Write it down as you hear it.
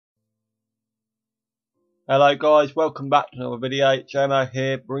Hello guys, welcome back to another video. JMO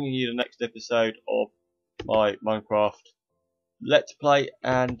here, bringing you the next episode of my Minecraft Let's Play.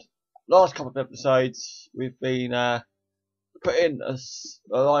 And last couple of episodes we've been putting a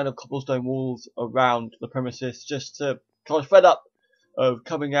line of cobblestone walls around the premises just to kind of fed up of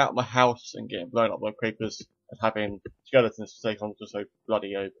coming out of my house and getting blown up by creepers and having skeletons to take on just so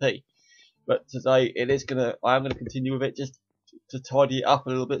bloody OP. But today I am gonna continue with it just to tidy it up a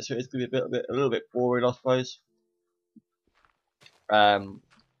little bit, so it's gonna be a little bit boring, I suppose. But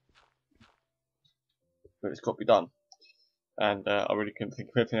it's got to be done. And I really couldn't think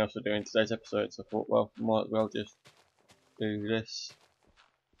of anything else to do in today's episode, so I thought, well, might as well just do this,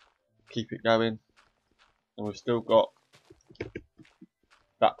 keep it going, and we've still got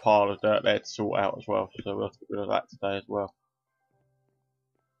that pile of dirt there to sort out as well, so we'll have to get rid of that today as well.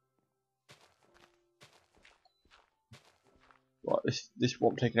 Right, this what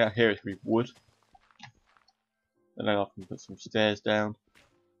I'm taking out here is going to be wood, and then I can put some stairs down.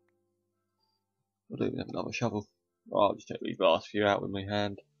 I don't even have another shovel. Right, I'll just take these last few out with my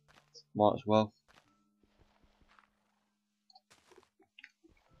hand, might as well.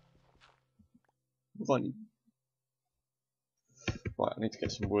 Right, I need to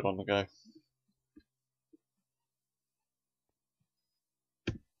get some wood on the go.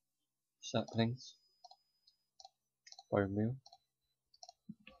 Saplings, bone meal.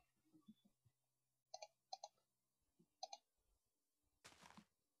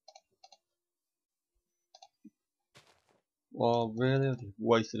 Well, really, I just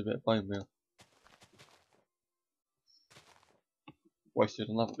wasted a bit of bone meal. Wasted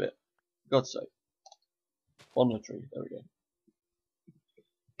another bit. For God's sake. On the tree, there we go.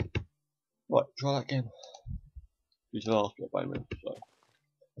 Right, try that again. Use the last bit of bone meal, so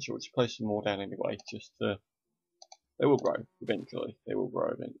I should just place some more down anyway, just to, they will grow eventually. They will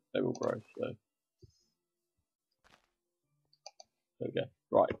grow, so there we go.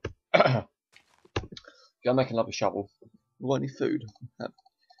 Right. Go make another shovel. We got any food? I'm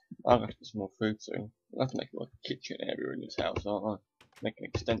gonna get some more food soon. I'll have to make like a kitchen area in this house, aren't I? Make an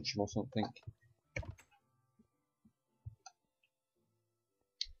extension or something.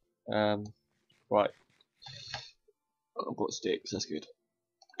 Right. I've got sticks, that's good.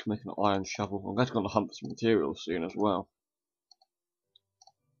 I can make an iron shovel. I'm going to go on the hunt for some materials soon as well.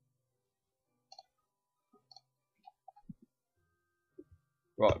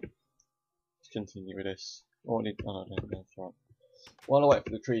 Right. Let's continue with this. Oh, I need. Oh, no, that's right. While I wait for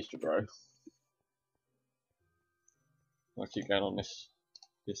the trees to grow, I'll keep going on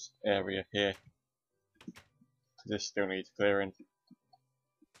this area here. This still needs clearing.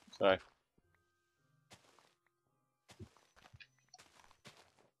 So.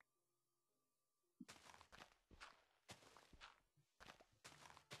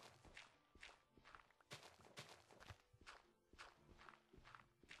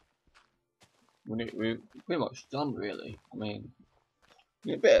 We're pretty much done, really. I mean,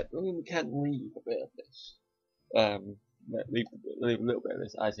 we can leave a bit of this. Leave a little bit of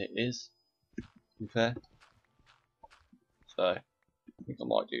this as it is, to be fair. So, I think I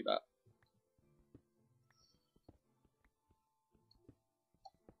might do that.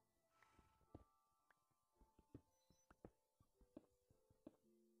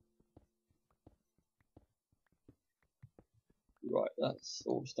 Right, that's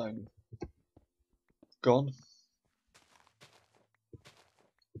all stone gone.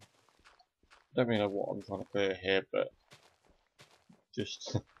 Don't really know what I'm trying to clear here, but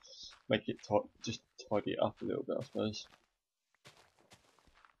just make it just tidy it up a little bit, I suppose.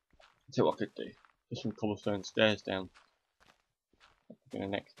 See what I could do. Just some cobblestone stairs down. That'll be the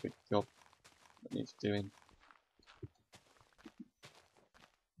next big job that needs doing.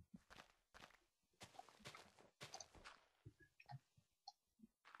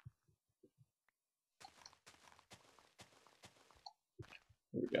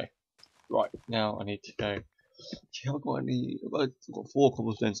 There we go. Right, now I need to go. Have I got any? I've got 4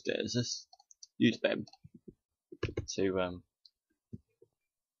 cobblestone stairs. Let's use them to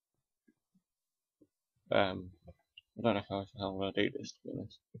I don't know how I'm going to do this, to be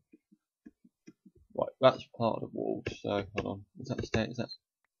honest. Right, that's part of the wall, so hold on. Is that the stair? Is that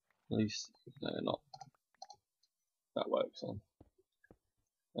at least? No, they're not. That works on.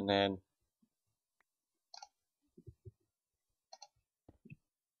 And then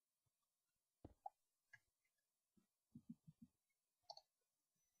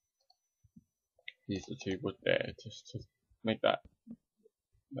use the 2 wood there just to make that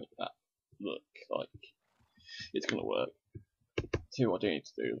look like it's going to work. See what I do need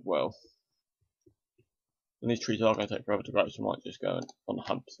to do as well. And these trees are going to take forever to grow, so I might just go on the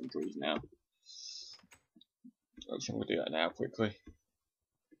hunt for some trees now. Actually, I'm going to do that now quickly.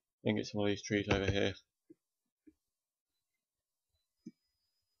 Then get some of these trees over here.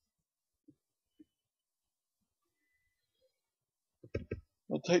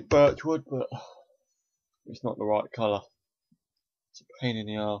 I'll take birchwood, but it's not the right colour. It's a pain in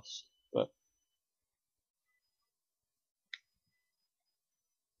the arse, but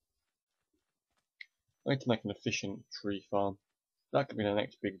I need to make an efficient tree farm. That could be the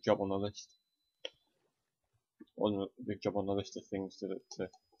next big job on the list. One big job on the list of things to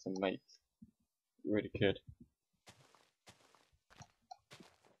make. It really could.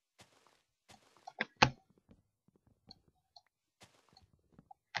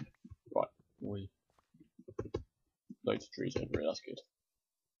 Right, loads of trees over here, that's good.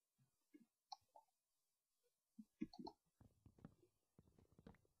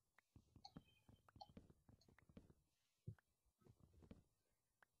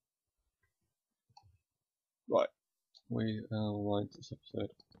 Right, we are this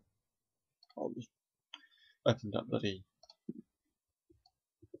episode. I'll just open up bloody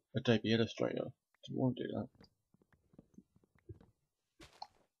Adobe Illustrator. Didn't want to do that.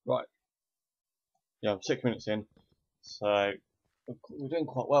 Right. Yeah, I'm 6 minutes in, so we're doing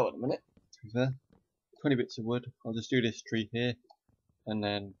quite well at the minute. To be fair, 20 bits of wood. I'll just do this tree here, and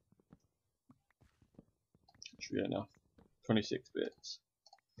then should be enough. 26 bits.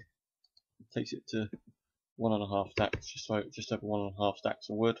 Takes it to 1.5 stacks, just over 1.5 stacks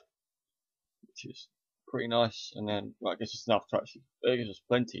of wood, which is pretty nice. And then, well, I guess it's enough to actually, it gives us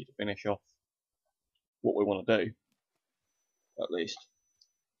plenty to finish off what we want to do, at least.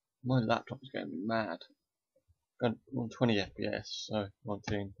 My laptop is going mad. Going on 20 FPS, so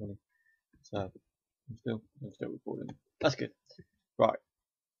 19, 20. So I'm still recording. That's good. Right.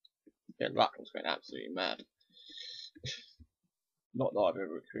 Yeah, the laptop's going absolutely mad. Not that I've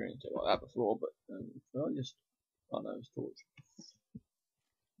ever experienced it like that before, but I know it's torch.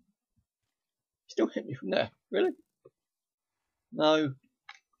 Still hit me from there, really? No,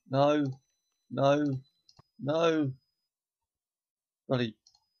 no, no, no. Bloody,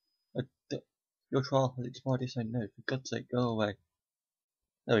 your trial has expired. Say no. For God's sake, go away.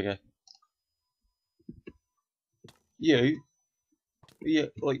 There we go. You,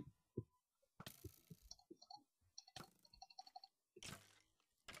 like.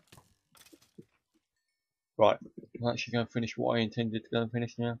 Right, I'm actually going to finish what I intended to go and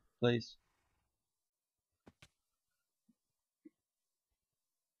finish now, please.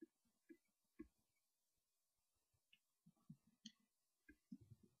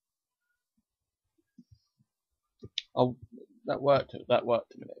 Oh, that worked a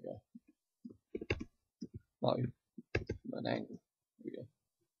minute ago. No, an angle. There we go.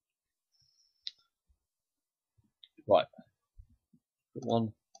 Right, put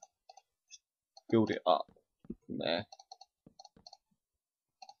one, build it up from there.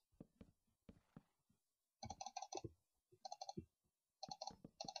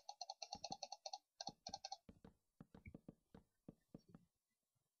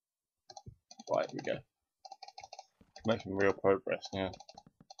 Right, here we go. Make some real progress now.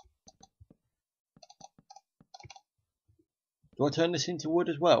 Do I turn this into wood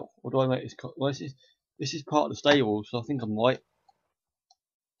as well, or do I make this? Well, this is part of the stable, so I think I'm right.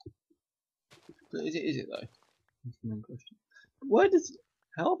 But is it though? That's the main question.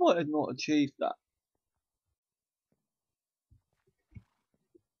 How have I not achieved that?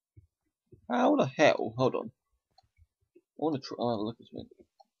 How the hell? Hold on. I want to try. Oh, look at this.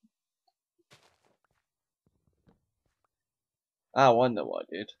 Oh, I know what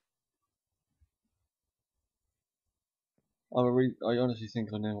I did. I honestly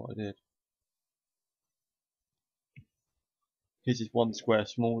think I know what I did. Here's this one square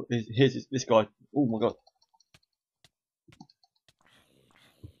small. Here's this guy. Oh my god.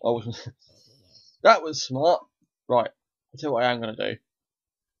 I wasn't. That was smart. Right. I'll tell you what I am going to do.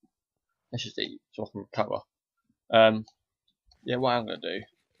 Let's just eat so I can recover. Yeah, what I'm going to do.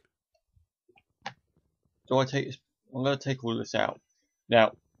 Do I take this? I'm going to take all of this out.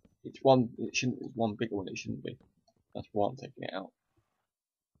 Now, it's one bigger one, it shouldn't be. That's why I'm taking it out.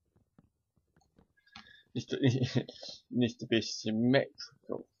 It needs to be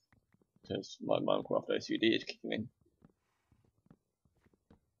symmetrical. Because my Minecraft OCD is kicking in.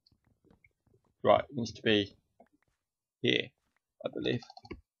 Right, it needs to be here, I believe.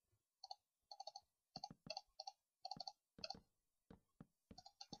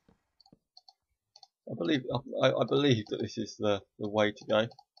 I believe that this is the way to go. I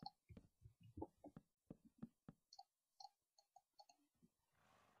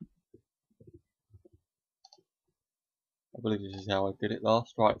believe this is how I did it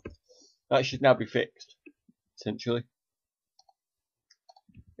last. Right, that should now be fixed. potentially,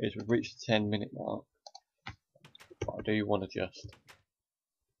 is we've reached the 10-minute mark. But I do want to just.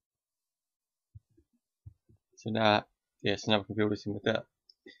 So now, yeah, so now we can fill this in with that.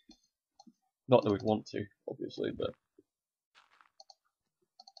 Not that we'd want to, obviously, but.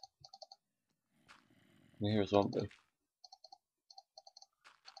 And here's a zombie.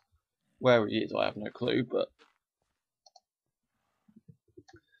 Where he is, I have no clue, but.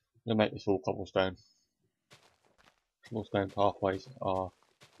 I'm going to make this all cobblestone. Cobblestone pathways are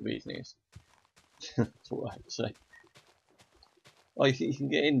the bee's knees. That's all I have to say. Oh, you think you can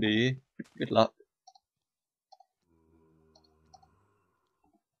get in, do you? Good luck.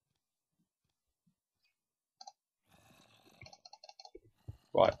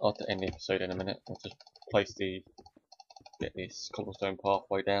 Right, I'll have to end the episode in a minute. I'll just get this cobblestone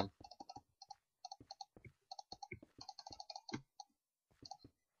pathway down.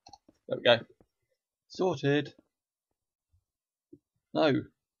 There we go. Sorted. No,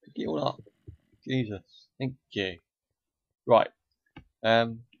 pick it all up. Jesus, thank you. Right. Are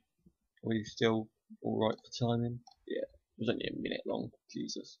we still alright for timing? Yeah, it was only a minute long.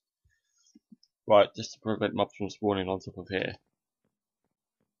 Jesus. Right, just to prevent mobs from spawning on top of here.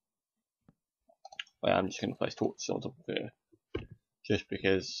 I'm just going to place torches on top of here. Just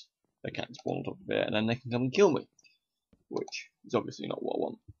because they can't spawn on top of here and then they can come and kill me. Which is obviously not what I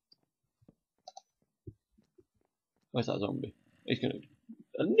want. Where's that zombie? He's going to.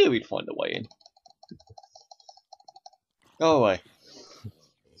 I knew he'd find a way in. Go away.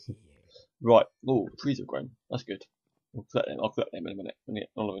 Right. Oh, trees have grown. That's good. I'll collect them in a minute. When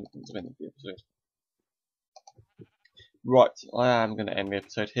all of the end of the episode. Right. I am going to end the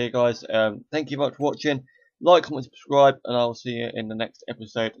episode here, guys. Thank you very much for watching. Like, comment, subscribe, and I'll see you in the next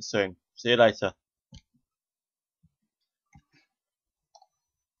episode soon. See you later.